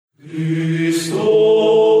Hi,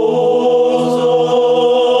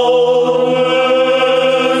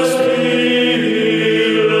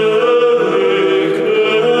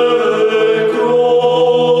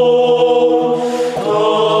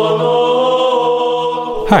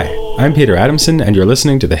 I'm Peter Adamson, and you're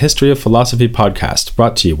listening to the History of Philosophy podcast,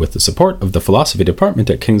 brought to you with the support of the Philosophy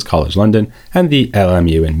Department at King's College London and the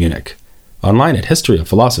LMU in Munich. Online at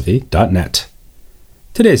historyofphilosophy.net.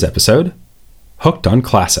 Today's episode, Hooked on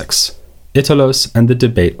Classics, Italos and the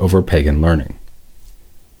Debate over Pagan Learning.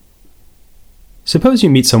 Suppose you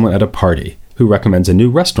meet someone at a party who recommends a new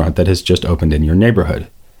restaurant that has just opened in your neighborhood.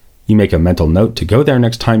 You make a mental note to go there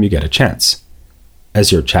next time you get a chance.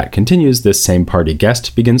 As your chat continues, this same party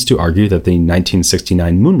guest begins to argue that the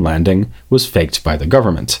 1969 moon landing was faked by the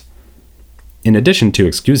government. In addition to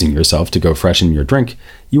excusing yourself to go freshen your drink,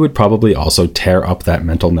 you would probably also tear up that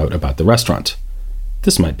mental note about the restaurant.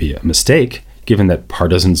 This might be a mistake, given that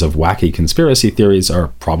partisans of wacky conspiracy theories are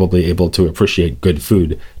probably able to appreciate good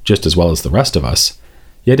food just as well as the rest of us,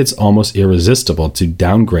 yet it's almost irresistible to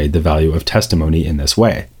downgrade the value of testimony in this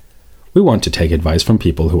way. We want to take advice from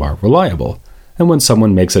people who are reliable, and when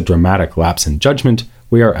someone makes a dramatic lapse in judgment,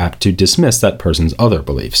 we are apt to dismiss that person's other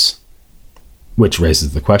beliefs. Which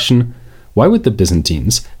raises the question, why would the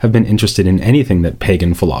Byzantines have been interested in anything that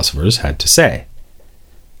pagan philosophers had to say?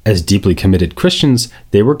 As deeply committed Christians,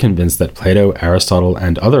 they were convinced that Plato, Aristotle,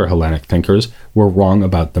 and other Hellenic thinkers were wrong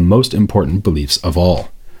about the most important beliefs of all.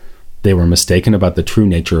 They were mistaken about the true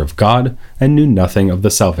nature of God and knew nothing of the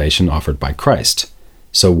salvation offered by Christ.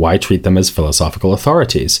 So why treat them as philosophical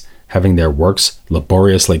authorities, having their works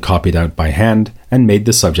laboriously copied out by hand and made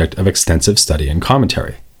the subject of extensive study and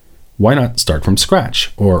commentary? Why not start from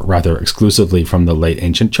scratch, or rather exclusively from the late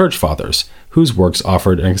ancient church fathers, whose works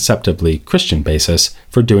offered an acceptably Christian basis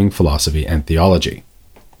for doing philosophy and theology?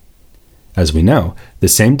 As we know, the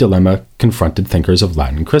same dilemma confronted thinkers of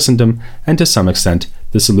Latin Christendom, and to some extent,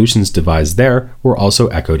 the solutions devised there were also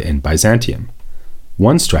echoed in Byzantium.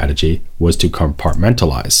 One strategy was to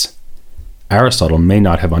compartmentalize. Aristotle may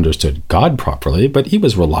not have understood God properly, but he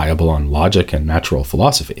was reliable on logic and natural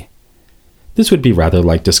philosophy. This would be rather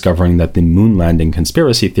like discovering that the moon landing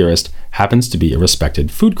conspiracy theorist happens to be a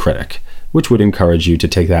respected food critic, which would encourage you to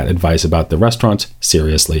take that advice about the restaurant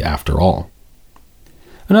seriously after all.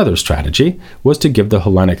 Another strategy was to give the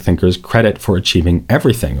Hellenic thinkers credit for achieving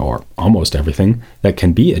everything, or almost everything, that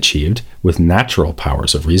can be achieved with natural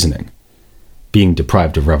powers of reasoning. Being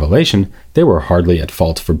deprived of revelation, they were hardly at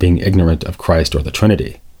fault for being ignorant of Christ or the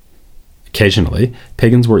Trinity. Occasionally,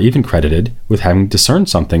 pagans were even credited with having discerned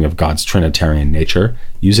something of God's Trinitarian nature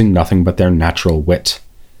using nothing but their natural wit.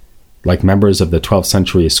 Like members of the 12th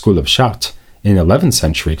century School of Chartres, in 11th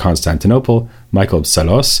century Constantinople, Michael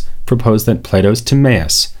Psellos proposed that Plato's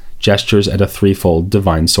Timaeus gestures at a threefold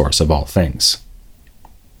divine source of all things.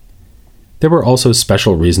 There were also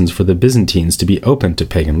special reasons for the Byzantines to be open to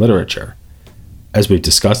pagan literature. As we've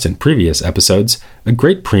discussed in previous episodes, a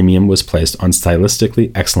great premium was placed on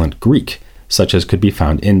stylistically excellent Greek, such as could be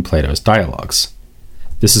found in Plato's dialogues.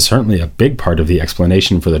 This is certainly a big part of the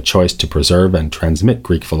explanation for the choice to preserve and transmit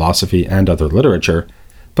Greek philosophy and other literature,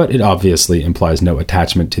 but it obviously implies no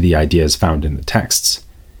attachment to the ideas found in the texts.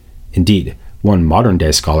 Indeed, one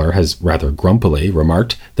modern-day scholar has rather grumpily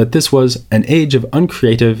remarked that this was an age of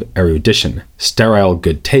uncreative erudition, sterile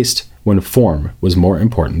good taste, when form was more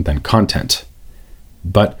important than content.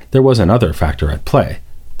 But there was another factor at play.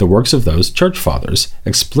 The works of those church fathers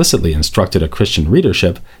explicitly instructed a Christian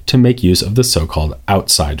readership to make use of the so-called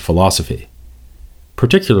outside philosophy.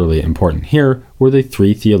 Particularly important here were the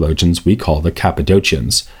three theologians we call the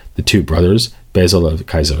Cappadocians, the two brothers, Basil of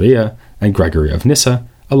Caesarea and Gregory of Nyssa,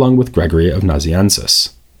 along with Gregory of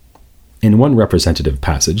Nazianzus. In one representative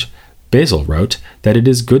passage, Basil wrote that it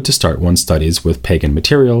is good to start one's studies with pagan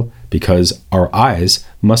material because our eyes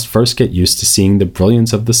must first get used to seeing the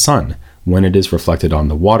brilliance of the sun when it is reflected on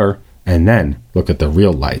the water, and then look at the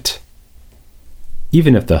real light.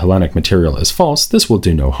 Even if the Hellenic material is false, this will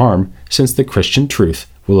do no harm, since the Christian truth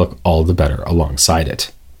will look all the better alongside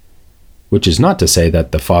it. Which is not to say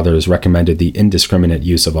that the fathers recommended the indiscriminate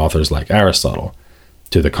use of authors like Aristotle.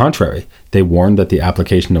 To the contrary, they warned that the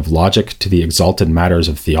application of logic to the exalted matters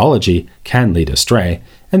of theology can lead astray,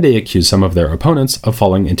 and they accused some of their opponents of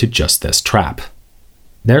falling into just this trap.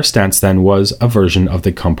 Their stance then was a version of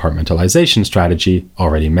the compartmentalization strategy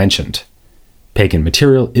already mentioned. Pagan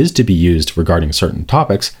material is to be used regarding certain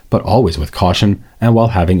topics, but always with caution and while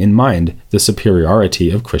having in mind the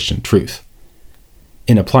superiority of Christian truth.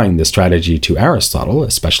 In applying this strategy to Aristotle,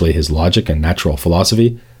 especially his logic and natural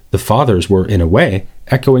philosophy, the fathers were, in a way,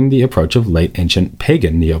 echoing the approach of late ancient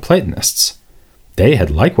pagan Neoplatonists. They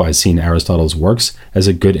had likewise seen Aristotle's works as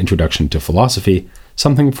a good introduction to philosophy,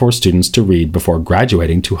 something for students to read before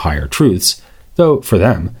graduating to higher truths, though for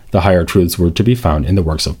them, the higher truths were to be found in the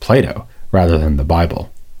works of Plato, rather than the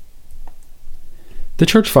Bible. The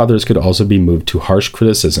Church Fathers could also be moved to harsh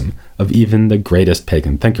criticism of even the greatest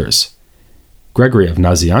pagan thinkers. Gregory of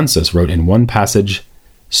Nazianzus wrote in one passage,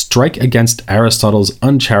 "Strike against Aristotle's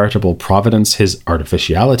uncharitable providence, his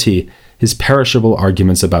artificiality, his perishable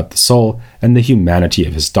arguments about the soul, and the humanity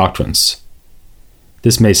of his doctrines."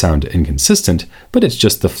 This may sound inconsistent, but it's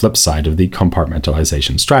just the flip side of the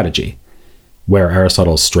compartmentalization strategy. Where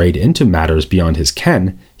Aristotle strayed into matters beyond his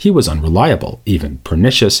ken, he was unreliable, even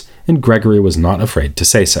pernicious, and Gregory was not afraid to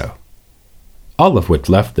say so. All of which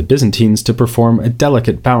left the Byzantines to perform a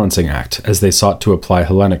delicate balancing act as they sought to apply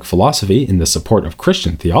Hellenic philosophy in the support of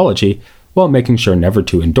Christian theology, while making sure never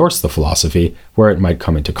to endorse the philosophy where it might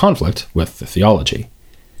come into conflict with the theology.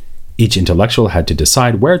 Each intellectual had to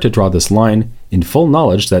decide where to draw this line, in full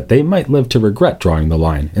knowledge that they might live to regret drawing the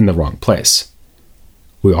line in the wrong place.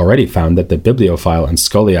 We already found that the bibliophile and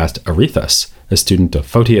scholiast Arethus, a student of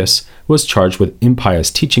Photius, was charged with impious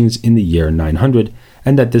teachings in the year 900,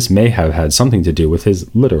 and that this may have had something to do with his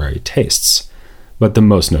literary tastes. But the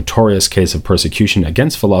most notorious case of persecution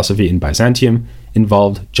against philosophy in Byzantium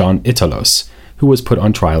involved John Italos, who was put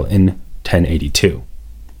on trial in 1082.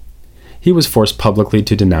 He was forced publicly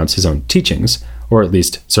to denounce his own teachings, or at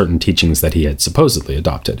least certain teachings that he had supposedly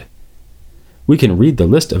adopted. We can read the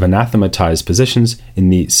list of anathematized positions in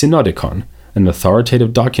the Synodicon, an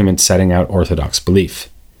authoritative document setting out orthodox belief.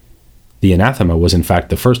 The anathema was in fact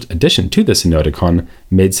the first addition to the Synodicon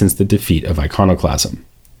made since the defeat of iconoclasm.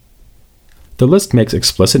 The list makes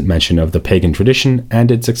explicit mention of the pagan tradition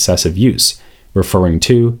and its excessive use, referring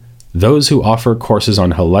to those who offer courses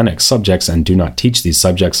on Hellenic subjects and do not teach these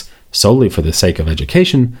subjects solely for the sake of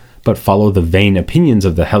education, but follow the vain opinions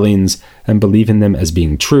of the Hellenes and believe in them as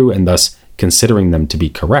being true and thus, considering them to be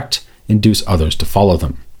correct, induce others to follow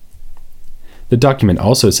them. The document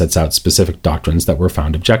also sets out specific doctrines that were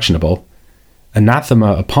found objectionable.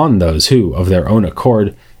 Anathema upon those who, of their own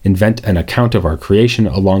accord, invent an account of our creation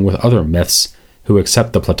along with other myths, who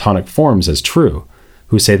accept the Platonic forms as true,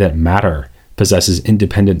 who say that matter possesses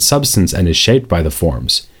independent substance and is shaped by the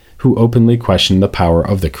forms, who openly question the power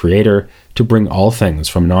of the Creator to bring all things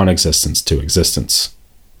from non-existence to existence.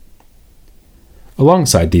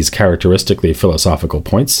 Alongside these characteristically philosophical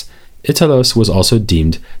points, Italos was also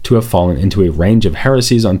deemed to have fallen into a range of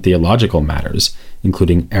heresies on theological matters,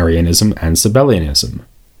 including Arianism and Sabellianism.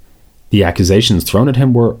 The accusations thrown at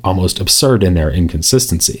him were almost absurd in their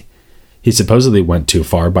inconsistency. He supposedly went too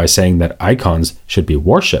far by saying that icons should be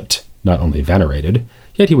worshipped, not only venerated,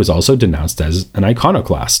 yet he was also denounced as an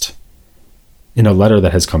iconoclast. In a letter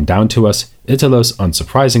that has come down to us, Italos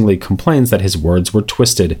unsurprisingly complains that his words were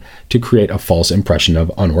twisted to create a false impression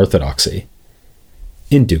of unorthodoxy.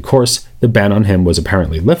 In due course, the ban on him was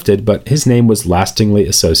apparently lifted, but his name was lastingly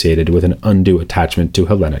associated with an undue attachment to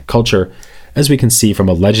Hellenic culture, as we can see from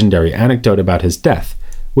a legendary anecdote about his death,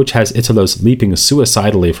 which has Italos leaping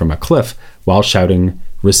suicidally from a cliff while shouting,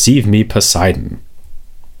 "Receive me, Poseidon!"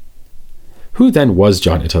 Who then was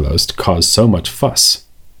John Italos to cause so much fuss?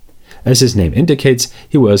 As his name indicates,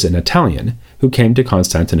 he was an Italian who came to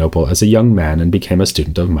Constantinople as a young man and became a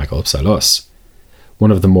student of Michael of Psellos.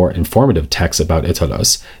 One of the more informative texts about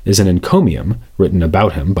Italos is an encomium written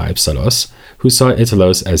about him by Psellos, who saw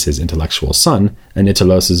Italos as his intellectual son and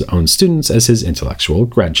Italos' own students as his intellectual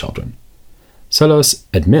grandchildren. Psellos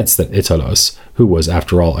admits that Italos, who was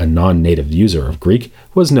after all a non-native user of Greek,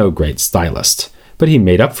 was no great stylist, but he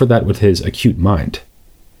made up for that with his acute mind.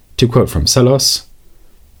 To quote from Psellos,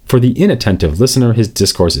 "For the inattentive listener, his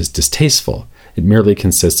discourse is distasteful. It merely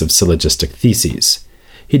consists of syllogistic theses.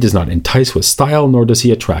 He does not entice with style, nor does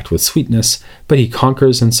he attract with sweetness, but he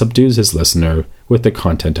conquers and subdues his listener with the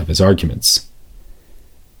content of his arguments."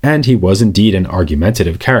 And he was indeed an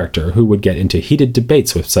argumentative character who would get into heated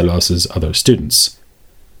debates with Psellos' other students.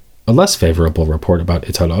 A less favorable report about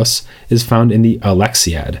Italos is found in the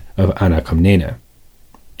Alexiad of Anna Komnene.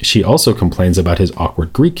 She also complains about his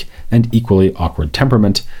awkward Greek and equally awkward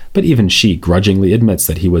temperament, but even she grudgingly admits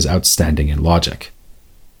that he was outstanding in logic.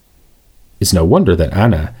 It's no wonder that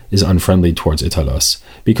Anna is unfriendly towards Italos,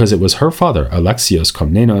 because it was her father, Alexios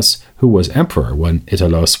Komnenos, who was emperor when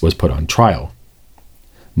Italos was put on trial.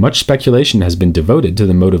 Much speculation has been devoted to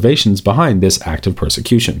the motivations behind this act of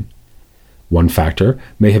persecution. One factor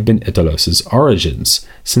may have been Italos' origins,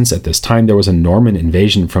 since at this time there was a Norman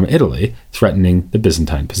invasion from Italy threatening the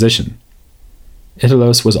Byzantine position.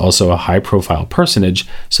 Italos was also a high-profile personage,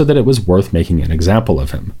 so that it was worth making an example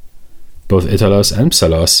of him. Both Italos and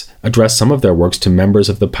Psellos address some of their works to members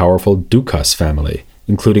of the powerful Doukas family,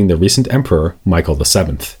 including the recent emperor Michael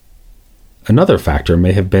VII. Another factor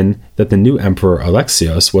may have been that the new emperor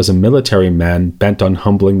Alexios was a military man bent on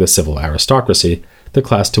humbling the civil aristocracy, the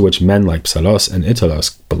class to which men like Psellos and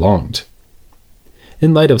Italos belonged.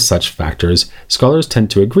 In light of such factors, scholars tend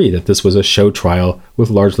to agree that this was a show trial with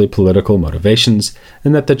largely political motivations,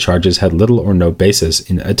 and that the charges had little or no basis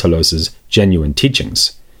in Italos's genuine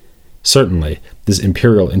teachings. Certainly, this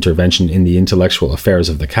imperial intervention in the intellectual affairs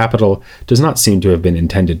of the capital does not seem to have been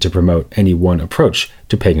intended to promote any one approach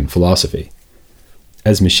to pagan philosophy.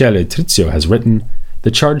 As Michele Trizio has written, the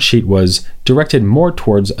charge sheet was directed more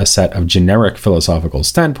towards a set of generic philosophical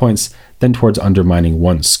standpoints than towards undermining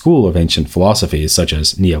one school of ancient philosophy, such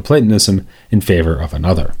as Neoplatonism, in favor of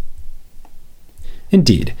another.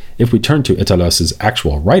 Indeed, if we turn to Italos's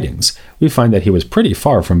actual writings, we find that he was pretty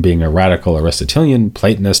far from being a radical Aristotelian,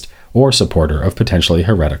 Platonist, or supporter of potentially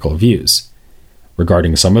heretical views.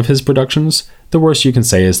 Regarding some of his productions, the worst you can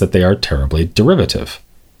say is that they are terribly derivative.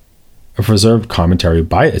 A preserved commentary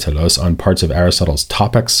by Italos on parts of Aristotle's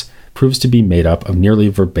Topics proves to be made up of nearly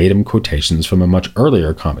verbatim quotations from a much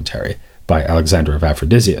earlier commentary by Alexander of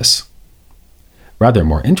Aphrodisias. Rather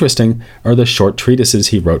more interesting are the short treatises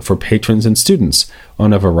he wrote for patrons and students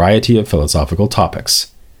on a variety of philosophical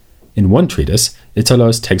topics. In one treatise,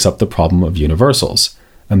 Italos takes up the problem of universals,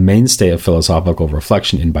 a mainstay of philosophical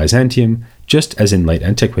reflection in Byzantium, just as in late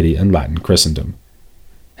antiquity and Latin Christendom.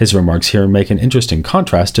 His remarks here make an interesting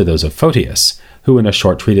contrast to those of Photius, who in a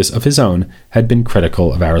short treatise of his own had been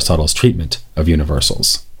critical of Aristotle's treatment of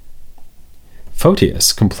universals.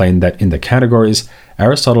 Photius complained that in the categories,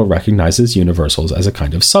 Aristotle recognizes universals as a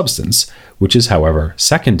kind of substance, which is, however,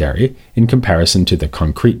 secondary in comparison to the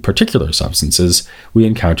concrete particular substances we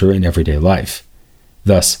encounter in everyday life.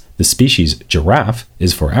 Thus, the species giraffe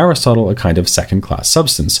is for Aristotle a kind of second-class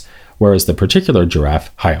substance, whereas the particular giraffe,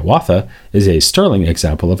 Hiawatha, is a sterling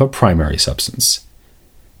example of a primary substance.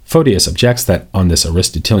 Photius objects that, on this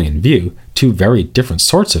Aristotelian view, two very different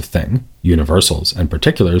sorts of thing, universals and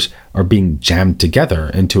particulars, are being jammed together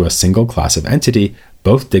into a single class of entity,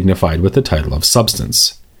 both dignified with the title of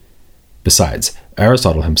substance. Besides,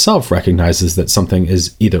 Aristotle himself recognizes that something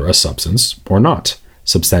is either a substance or not.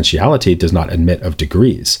 Substantiality does not admit of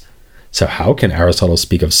degrees. So how can Aristotle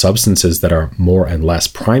speak of substances that are more and less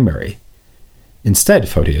primary? Instead,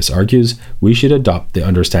 Photius argues, we should adopt the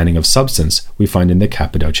understanding of substance we find in the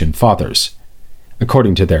Cappadocian Fathers.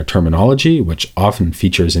 According to their terminology, which often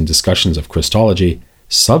features in discussions of Christology,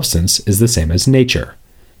 substance is the same as nature.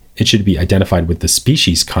 It should be identified with the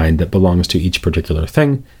species kind that belongs to each particular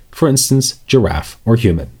thing, for instance, giraffe or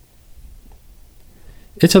human.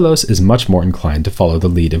 Italos is much more inclined to follow the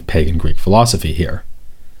lead of pagan Greek philosophy here.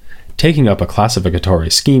 Taking up a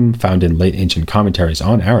classificatory scheme found in late ancient commentaries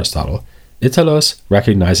on Aristotle, Italos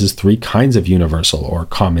recognizes three kinds of universal or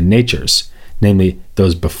common natures, namely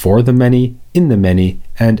those before the many, in the many,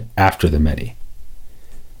 and after the many.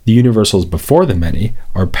 The universals before the many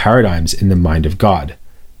are paradigms in the mind of God,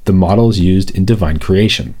 the models used in divine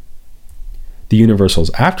creation. The universals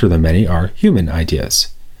after the many are human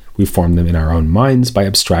ideas. We form them in our own minds by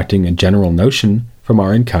abstracting a general notion from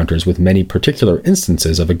our encounters with many particular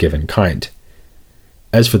instances of a given kind.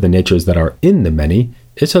 As for the natures that are in the many,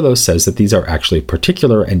 Italos says that these are actually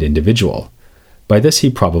particular and individual. By this he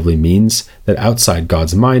probably means that outside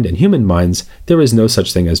God's mind and human minds, there is no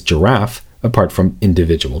such thing as giraffe apart from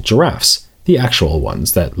individual giraffes, the actual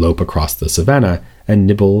ones that lope across the savannah and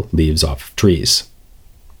nibble leaves off trees.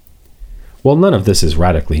 While none of this is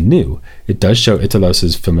radically new, it does show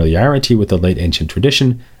Italos's familiarity with the late ancient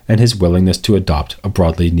tradition and his willingness to adopt a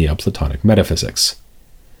broadly Neoplatonic metaphysics.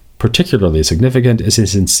 Particularly significant is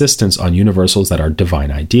his insistence on universals that are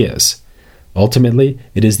divine ideas. Ultimately,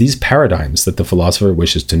 it is these paradigms that the philosopher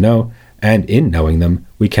wishes to know, and in knowing them,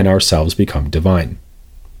 we can ourselves become divine.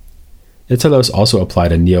 Italos also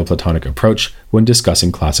applied a Neoplatonic approach when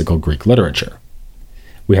discussing classical Greek literature.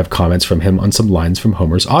 We have comments from him on some lines from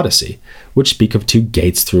Homer's Odyssey, which speak of two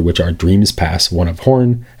gates through which our dreams pass, one of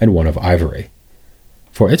horn and one of ivory.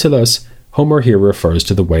 For Italos, Homer here refers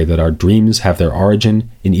to the way that our dreams have their origin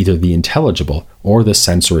in either the intelligible or the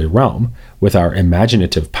sensory realm, with our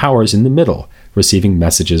imaginative powers in the middle, receiving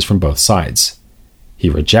messages from both sides. He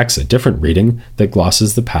rejects a different reading that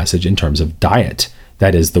glosses the passage in terms of diet,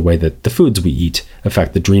 that is, the way that the foods we eat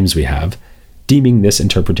affect the dreams we have, deeming this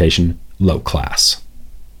interpretation low class.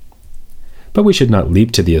 But we should not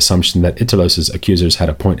leap to the assumption that Italos's accusers had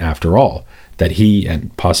a point after all, that he,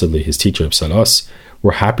 and possibly his teacher Psellos,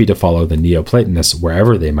 were happy to follow the Neoplatonists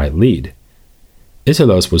wherever they might lead.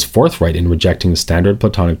 Itellos was forthright in rejecting standard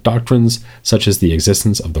Platonic doctrines such as the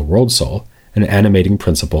existence of the world soul, an animating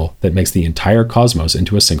principle that makes the entire cosmos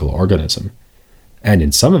into a single organism. And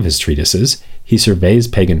in some of his treatises, he surveys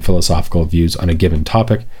pagan philosophical views on a given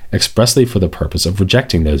topic expressly for the purpose of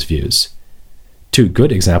rejecting those views. Two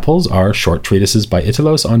good examples are short treatises by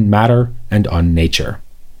Itellos on matter and on nature.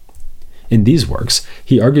 In these works,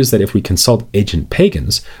 he argues that if we consult ancient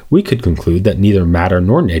pagans, we could conclude that neither matter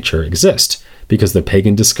nor nature exist, because the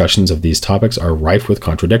pagan discussions of these topics are rife with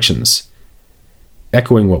contradictions.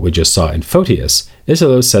 Echoing what we just saw in Photius,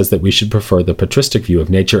 Itellos says that we should prefer the patristic view of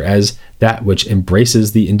nature as that which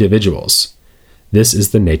embraces the individuals. This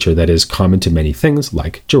is the nature that is common to many things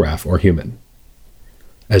like giraffe or human.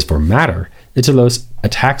 As for matter, Itellos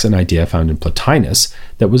attacks an idea found in Plotinus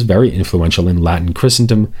that was very influential in Latin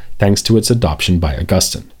Christendom thanks to its adoption by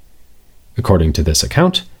Augustine. According to this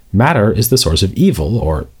account, matter is the source of evil,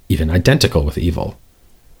 or even identical with evil.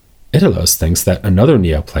 Itellos thinks that another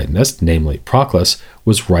Neoplatonist, namely Proclus,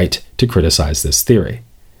 was right to criticize this theory.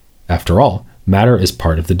 After all, matter is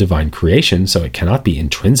part of the divine creation, so it cannot be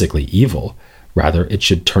intrinsically evil. Rather, it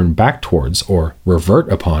should turn back towards or revert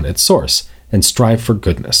upon its source and strive for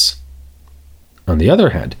goodness. On the other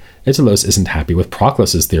hand, Itellos isn't happy with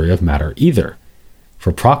Proclus's theory of matter either.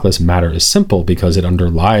 For Proclus, matter is simple because it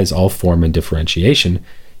underlies all form and differentiation,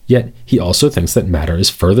 yet he also thinks that matter is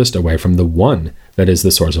furthest away from the one that is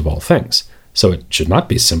the source of all things, so it should not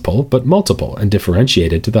be simple, but multiple and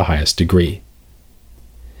differentiated to the highest degree.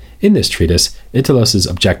 In this treatise, Itellos'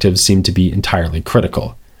 objectives seem to be entirely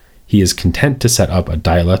critical. He is content to set up a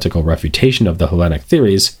dialectical refutation of the Hellenic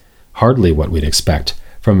theories, hardly what we'd expect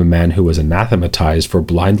from a man who was anathematized for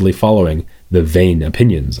blindly following the vain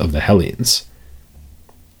opinions of the Hellenes.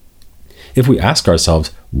 If we ask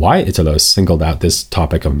ourselves why Itellos singled out this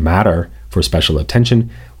topic of matter for special attention,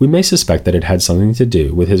 we may suspect that it had something to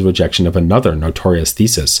do with his rejection of another notorious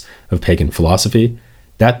thesis of pagan philosophy,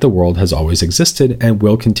 that the world has always existed and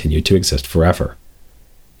will continue to exist forever.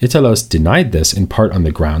 Itellos denied this in part on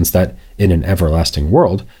the grounds that, in an everlasting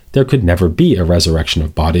world, there could never be a resurrection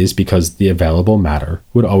of bodies because the available matter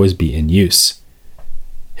would always be in use.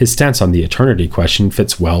 His stance on the eternity question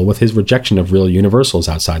fits well with his rejection of real universals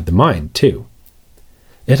outside the mind, too.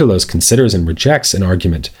 Itellos considers and rejects an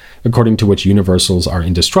argument according to which universals are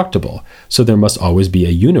indestructible, so there must always be a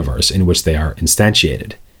universe in which they are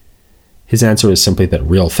instantiated. His answer is simply that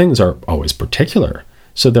real things are always particular,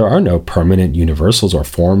 so there are no permanent universals or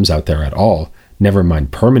forms out there at all, never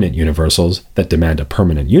mind permanent universals that demand a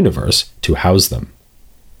permanent universe to house them.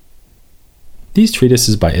 These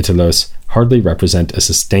treatises by Itellos hardly represent a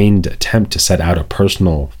sustained attempt to set out a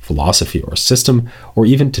personal philosophy or system, or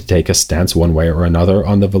even to take a stance one way or another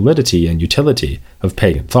on the validity and utility of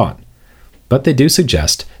pagan thought. But they do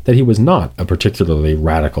suggest that he was not a particularly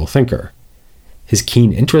radical thinker. His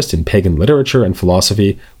keen interest in pagan literature and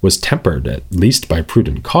philosophy was tempered at least by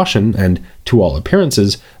prudent caution and, to all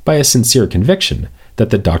appearances, by a sincere conviction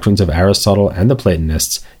that the doctrines of Aristotle and the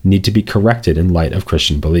Platonists need to be corrected in light of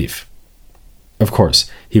Christian belief. Of course,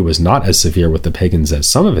 he was not as severe with the pagans as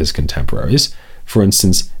some of his contemporaries, for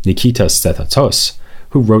instance, Nikitas Sthethatos,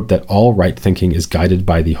 who wrote that all right thinking is guided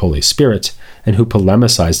by the Holy Spirit, and who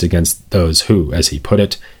polemicized against those who, as he put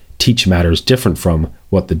it, teach matters different from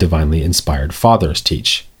what the divinely inspired fathers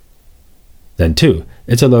teach. Then, too,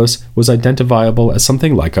 Itellos was identifiable as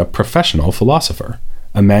something like a professional philosopher,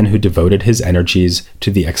 a man who devoted his energies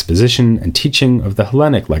to the exposition and teaching of the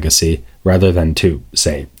Hellenic legacy rather than to,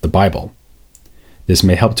 say, the Bible. This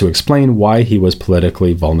may help to explain why he was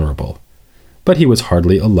politically vulnerable. But he was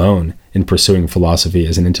hardly alone in pursuing philosophy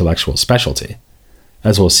as an intellectual specialty.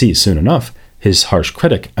 As we'll see soon enough, his harsh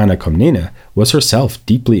critic, Anna Komnene, was herself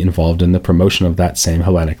deeply involved in the promotion of that same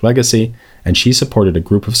Hellenic legacy, and she supported a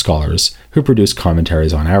group of scholars who produced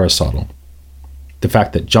commentaries on Aristotle. The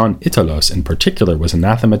fact that John Itellos in particular was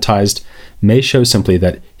anathematized may show simply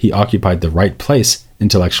that he occupied the right place,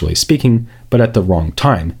 intellectually speaking, but at the wrong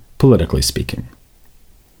time, politically speaking.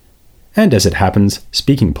 And as it happens,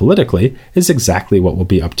 speaking politically is exactly what we'll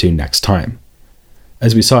be up to next time.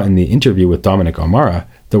 As we saw in the interview with Dominic O'Mara,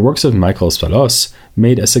 the works of Michael Psellos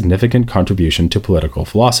made a significant contribution to political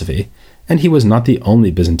philosophy, and he was not the only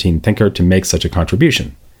Byzantine thinker to make such a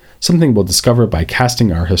contribution, something we'll discover by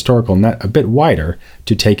casting our historical net a bit wider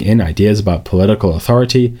to take in ideas about political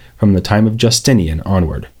authority from the time of Justinian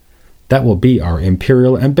onward. That will be our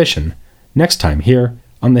imperial ambition next time here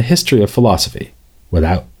on the History of Philosophy,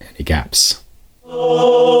 without any gaps.